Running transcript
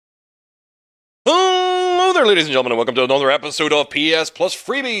there, ladies and gentlemen, and welcome to another episode of PS Plus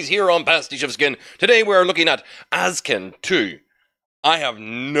Freebies here on Pasticheofskin. Today we are looking at Azkend 2. I have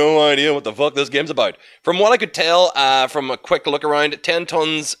no idea what the fuck this game's about. From what I could tell from a quick look around, 10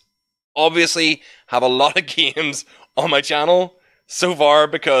 Tons obviously have a lot of games on my channel so far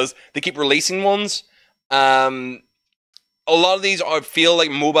because they keep releasing ones. A lot of these feel like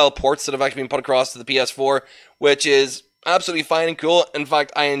mobile ports that have actually been put across to the PS4, which is absolutely fine and cool. In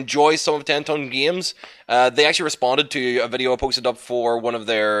fact, I enjoy some of 10 Ton games. They actually responded to a video I posted up for one of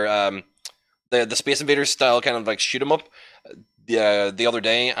their the Space Invaders style kind of like shoot 'em up the other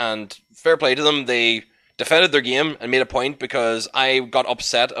day, and fair play to them. They defended their game and made a point because I got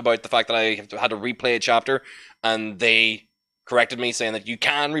upset about the fact that I had to replay a chapter, and they corrected me saying that you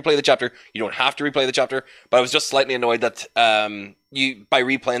can replay the chapter, you don't have to replay the chapter. But I was just slightly annoyed that by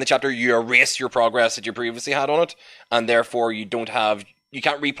replaying the chapter you erase your progress that you previously had on it, and therefore you can't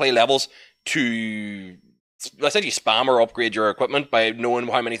replay levels to essentially spam or upgrade your equipment by knowing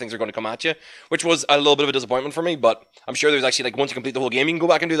how many things are going to come at you, which was a little bit of a disappointment for me. But I'm sure there's actually, like, once you complete the whole game you can go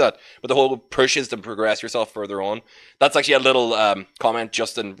back and do that, but the whole push is to progress yourself further on. That's actually a little comment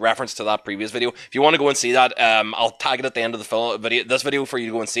just in reference to that previous video. If you want to go and see that, I'll tag it at the end of the this video for you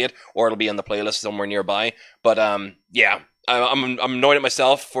to go and see it, or it'll be in the playlist somewhere nearby. But yeah, I'm annoyed at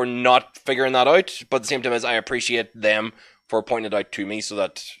myself for not figuring that out, but at the same time as I appreciate them for pointing it out to me so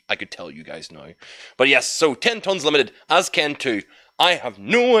that I could tell you guys now. But yes, so 10 Tons Limited, Azkend 2. I have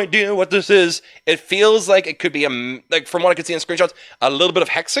no idea what this is. It feels like it could be, like from what I could see in screenshots, a little bit of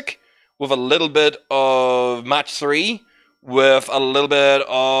Hexic, with a little bit of Match 3, with a little bit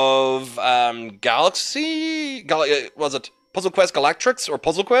of was it Puzzle Quest Galactrix or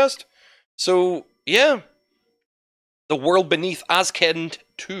Puzzle Quest? So yeah, The World Beneath, Azkend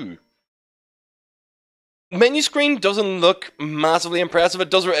 2. Menu screen doesn't look massively impressive.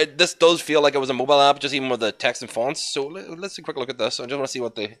 This does feel like it was a mobile app, just even with the text and fonts. So let's take a quick look at this. I just want to see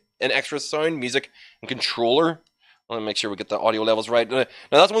what in extra sound, music, and controller. I want to make sure we get the audio levels right. Now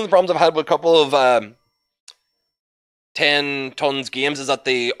that's one of the problems I've had with a couple of 10 Tons games, is that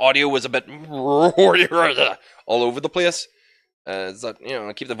the audio was a bit all over the place. Is that, you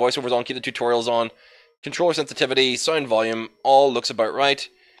know, keep the voiceovers on, keep the tutorials on. Controller sensitivity, sound volume, all looks about right.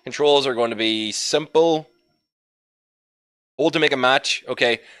 Controls are going to be simple. Hold to make a match.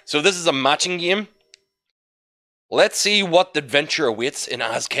 Okay, so this is a matching game. Let's see what adventure awaits in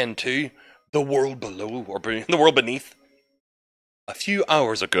Azkend 2, The World Below, or The World Beneath. A few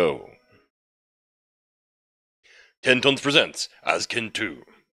hours ago, 10 Tons presents Azkend 2.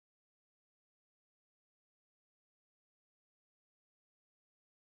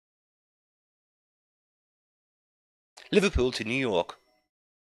 Liverpool to New York.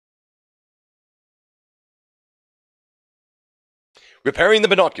 Repairing the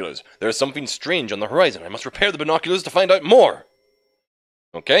binoculars. There is something strange on the horizon. I must repair the binoculars to find out more.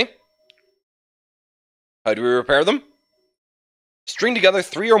 Okay. How do we repair them? String together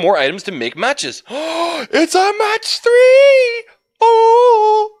 3 or more items to make matches. It's a match 3!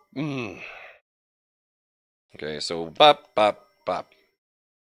 Oh! Okay, so bop, bop, bop.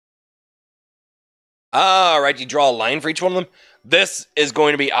 Right, you draw a line for each one of them. This is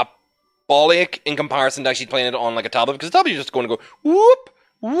going to be a in comparison to actually playing it on like a tablet, because a tablet you're just going to go whoop,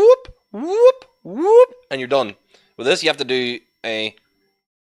 whoop, whoop, whoop, and you're done. With this, you have to do a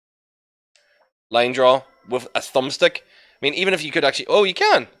line draw with a thumbstick. I mean, even if you could actually... Oh, you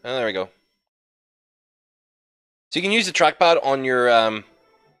can! Oh, there we go. So you can use the trackpad on your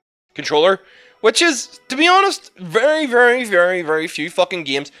controller, which is, to be honest, very, very, very, very few fucking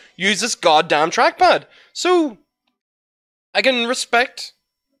games use this goddamn trackpad. So, I can respect...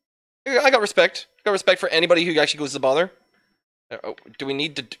 I got respect. Got respect for anybody who actually goes to bother. Do we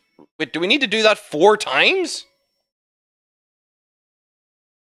need to... Wait, do we need to do that 4 times?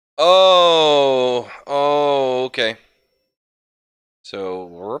 Oh, okay.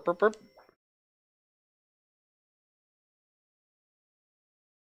 So,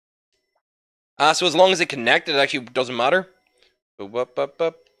 so as long as they connect, it actually doesn't matter.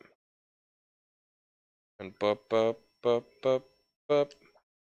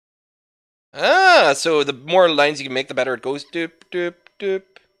 And so the more lines you can make, the better it goes. Doop, doop, doop.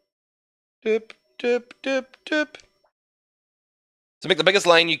 Doop, doop, doop, doop. So make the biggest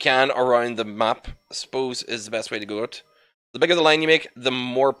line you can around the map, I suppose, is the best way to go out. The bigger the line you make, the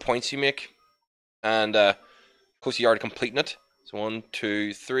more points you make. And close you are to completing it. So 1,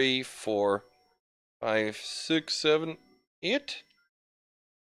 2, 3, 4, 5, 6, 7, 8.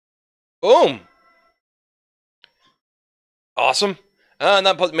 Boom! Awesome. And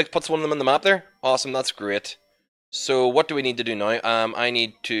that puts one of them on the map there. Awesome, that's great. So what do we need to do now? I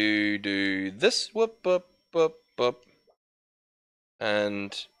need to do this. Whoop, whoop, boop, boop.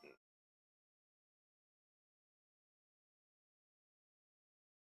 And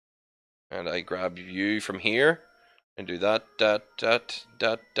I grab you from here and do that, that.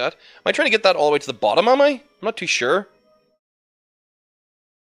 Am I trying to get that all the way to the bottom, am I? I'm not too sure.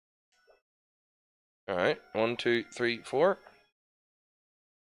 Alright, 1, 2, 3, 4.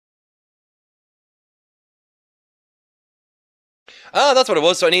 Ah, that's what it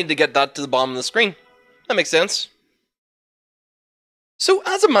was, so I needed to get that to the bottom of the screen. That makes sense. So,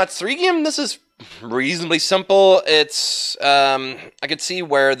 as a match 3 game, this is reasonably simple. It's, I could see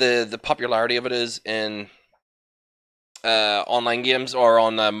where the popularity of it is in online games or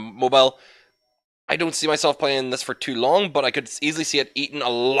on mobile. I don't see myself playing this for too long, but I could easily see it eating a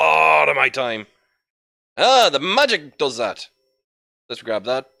lot of my time. Ah, the magic does that. Let's grab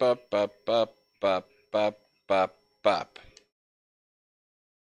that. Bop, bop, bop, bop, bop, bop, bop.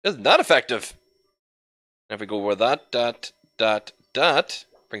 Isn't that effective? And if we go over that, that,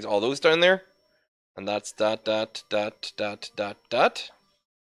 brings all those down there. And that's that.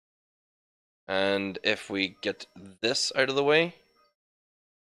 And if we get this out of the way.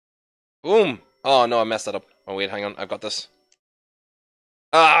 Boom! Oh no, I messed that up. Oh wait, hang on, I've got this.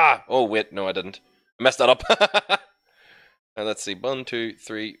 Ah! Oh wait, no I didn't. I messed that up. And let's see, 1, 2,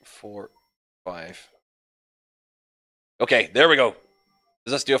 3, 4, 5. Okay, there we go.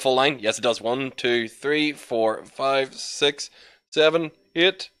 Does this do a full line? Yes, it does. 1, 2, 3, 4, 5, 6, 7,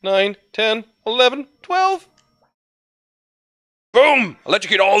 8, 9, 10, 11, 12. Boom!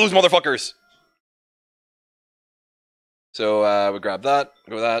 Electrocute all those motherfuckers. So we grab that,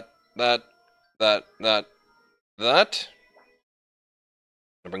 go that.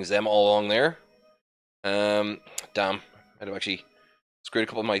 It brings them all along there. Damn, I'd have actually screwed a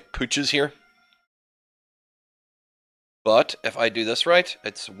couple of my pooches here. But if I do this right,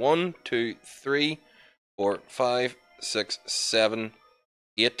 it's 1, 2, 3, 4, 5, 6, 7,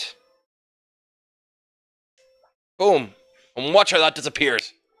 8. Boom! And watch how that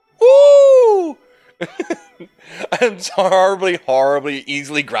disappears. Woo! I'm so horribly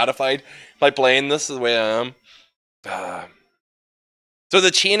easily gratified by playing this the way I am. So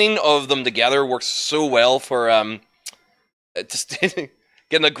the chaining of them together works so well for just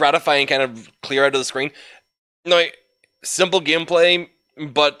getting a gratifying kind of clear out of the screen. Now, simple gameplay,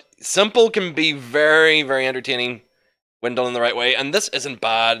 but simple can be very, very entertaining when done in the right way. And this isn't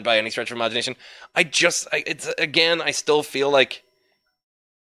bad by any stretch of imagination. I still feel like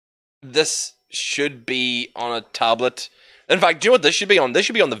this should be on a tablet. In fact, do you know what this should be on? This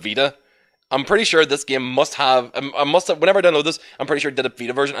should be on the Vita. I'm pretty sure this game must have. Whenever I download this, I'm pretty sure it did a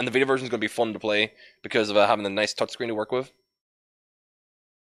Vita version, and the Vita version is going to be fun to play because of having a nice touchscreen to work with.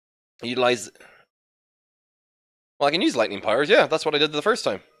 Utilize. Well, I can use lightning powers. Yeah, that's what I did the first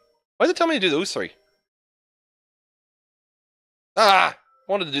time. Why does it tell me to do those 3? Ah!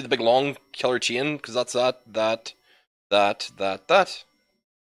 I wanted to do the big long killer chain because that's that.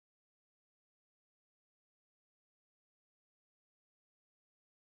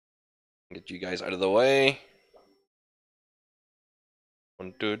 Get you guys out of the way.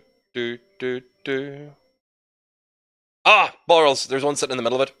 1, 2, 2. Ah! Balls! There's one sitting in the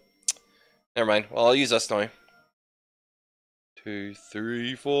middle of it. Never mind. Well, I'll use this now. 2,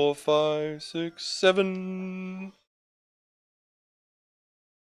 3, 4, 5, 6, 7.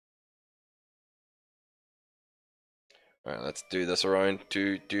 Alright, let's do this around.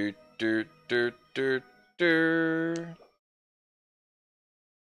 Do.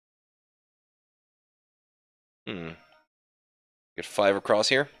 Get 5 across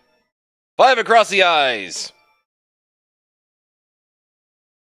here. 5 across the eyes!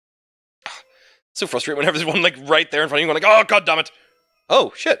 So frustrating whenever there's one like right there in front of you, going like, oh god damn it!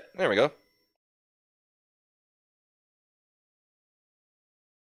 Oh shit! There we go.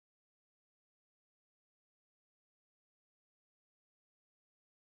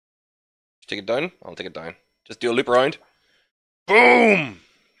 Take it down? I'll take it down. Just do a loop around. Boom!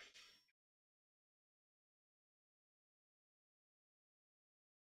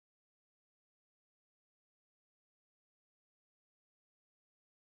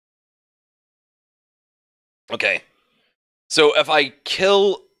 Okay. So if I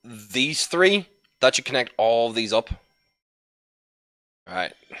kill these 3, that should connect all of these up.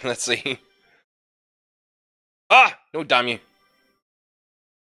 Alright, let's see. Ah! No, damn you.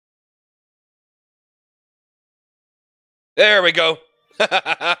 There we go.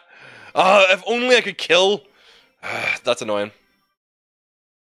 If only I could kill. That's annoying. Is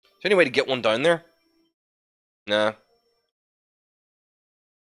there any way to get one down there? Nah.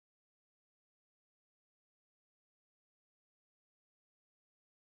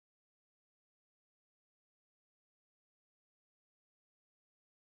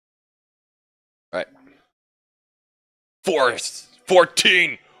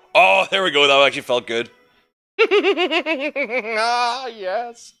 14. Oh, there we go. That actually felt good. Ah,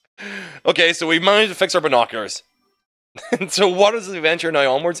 yes. Okay, so we managed to fix our binoculars. So what is the adventure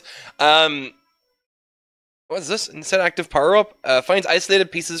now onwards? What is this? Instead active power-up. Finds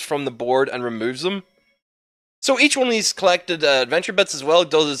isolated pieces from the board and removes them. So each one of these collected adventure bits as well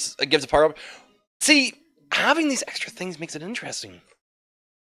gives a power-up. See, having these extra things makes it interesting.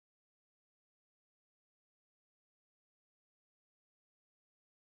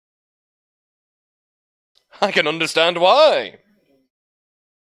 I can understand why.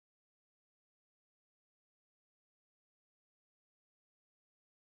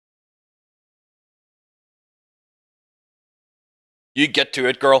 You get to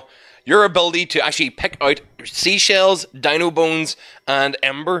it, girl. Your ability to actually pick out seashells, dino bones, and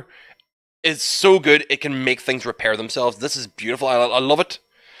ember is so good, it can make things repair themselves. This is beautiful. I love it.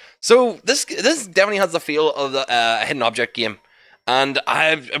 So this definitely has the feel of the hidden object game. And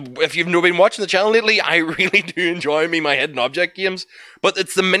if you've been watching the channel lately, I really do enjoy my hidden object games. But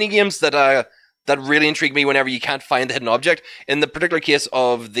it's the mini games that really intrigue me whenever you can't find the hidden object. In the particular case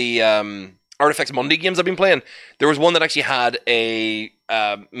of the Artifacts Monday games I've been playing, there was one that actually had a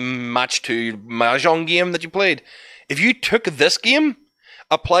match 2 mahjong game that you played. If you took this game,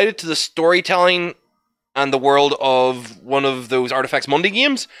 applied it to the storytelling and the world of one of those Artifacts Monday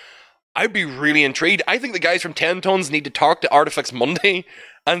games, I'd be really intrigued. I think the guys from 10 Tons need to talk to Artifacts Monday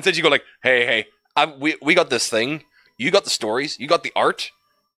and said you go like, hey, we got this thing, you got the stories, you got the art,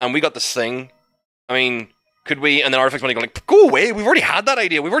 and we got this thing. I mean, could we? And then Artifacts Monday go like, go away, we've already had that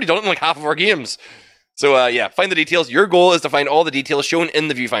idea, we've already done it in like half of our games. So yeah, find the details. Your goal is to find all the details shown in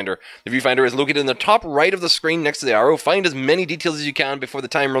the viewfinder. The viewfinder is located in the top right of the screen next to the arrow. Find as many details as you can before the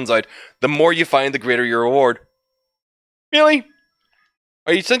time runs out. The more you find, the greater your reward. Really?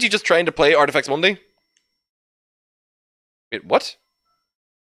 Are you essentially just trying to play Artifacts Monday? Wait, what?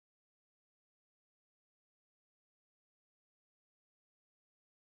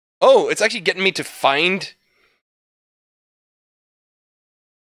 Oh, it's actually getting me to find...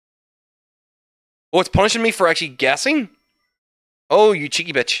 Oh, it's punishing me for actually guessing? Oh, you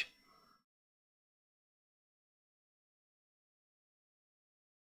cheeky bitch.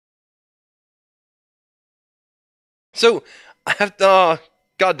 So, I have to... Oh,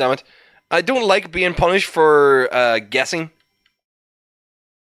 God damn it. I don't like being punished for guessing.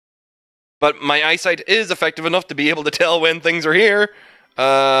 But my eyesight is effective enough to be able to tell when things are here.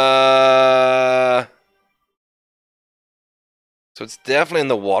 So it's definitely in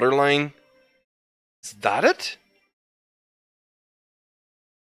the waterline. Is that it?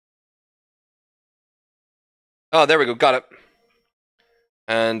 Oh, there we go. Got it.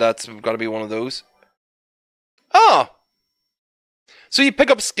 And that's got to be one of those. Oh! So you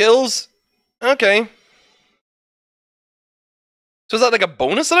pick up skills? Okay. So is that like a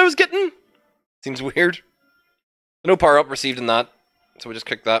bonus that I was getting? Seems weird. No power up received in that. So we just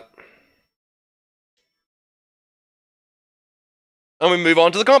kick that. And we move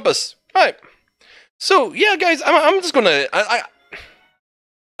on to the compass. Alright. So, yeah, guys, I'm just gonna... I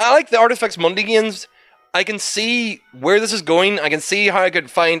like the Artifacts Monday games. I can see where this is going. I can see how I could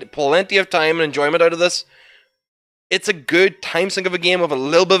find plenty of time and enjoyment out of this. It's a good time sink of a game with a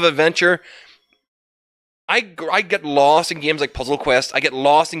little bit of adventure. I get lost in games like Puzzle Quest. I get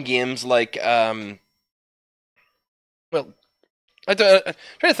lost in games like... well, I'm trying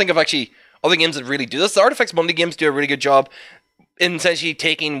to think of actually other games that really do this. The Artifacts Monday games do a really good job in essentially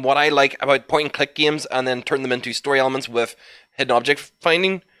taking what I like about point-and-click games and then turn them into story elements with hidden object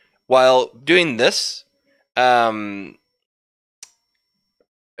finding. While doing this, kind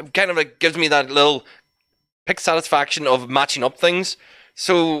of like gives me that little pick satisfaction of matching up things.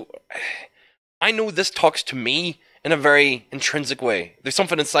 So I know this talks to me in a very intrinsic way. There's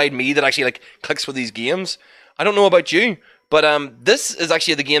something inside me that actually like clicks with these games. I don't know about you, but this is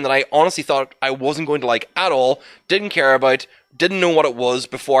actually the game that I honestly thought I wasn't going to like at all, didn't care about, didn't know what it was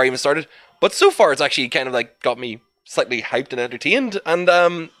before I even started, but so far it's actually kind of like got me slightly hyped and entertained, and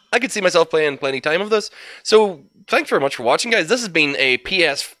I could see myself playing plenty time of this. So thanks very much for watching, guys. This has been a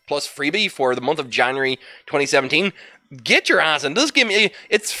PS Plus freebie for the month of January 2017. Get your ass into this game.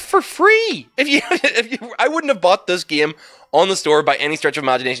 It's for free. I wouldn't have bought this game on the store by any stretch of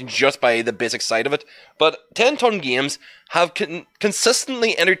imagination, just by the basic side of it. But 10 Ton Games have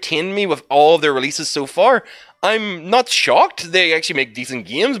consistently entertained me with all of their releases so far. I'm not shocked they actually make decent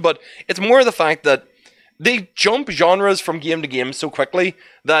games, but it's more the fact that they jump genres from game to game so quickly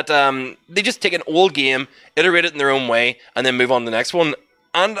that they just take an old game, iterate it in their own way, and then move on to the next one.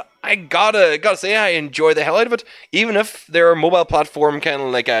 And I gotta say, I enjoy the hell out of it, even if there are mobile platform kind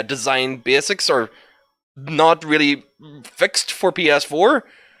of like design basics or not really fixed for PS4,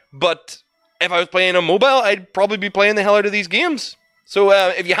 but if I was playing on mobile, I'd probably be playing the hell out of these games. So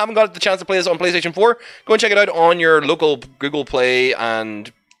if you haven't got the chance to play this on PlayStation 4, go and check it out on your local Google Play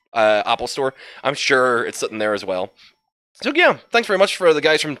and Apple Store. I'm sure it's sitting there as well. So yeah, thanks very much for the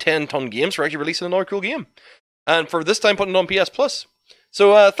guys from 10 Ton Games for actually releasing another cool game. And for this time putting it on PS Plus.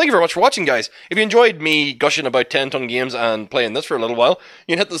 So thank you very much for watching, guys. If you enjoyed me gushing about 10 Ton Games and playing this for a little while,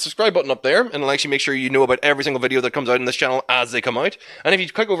 you can hit the subscribe button up there, and it'll actually make sure you know about every single video that comes out in this channel as they come out. And if you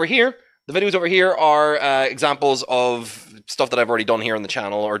click over here, the videos over here are examples of stuff that I've already done here on the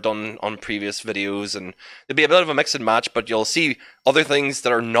channel or done on previous videos, and there'll be a bit of a mix and match, but you'll see other things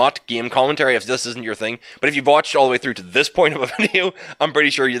that are not game commentary if this isn't your thing. But if you've watched all the way through to this point of a video, I'm pretty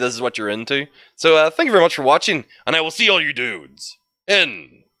sure this is what you're into. So thank you very much for watching, and I will see all you dudes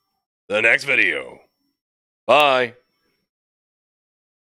in the next video. Bye.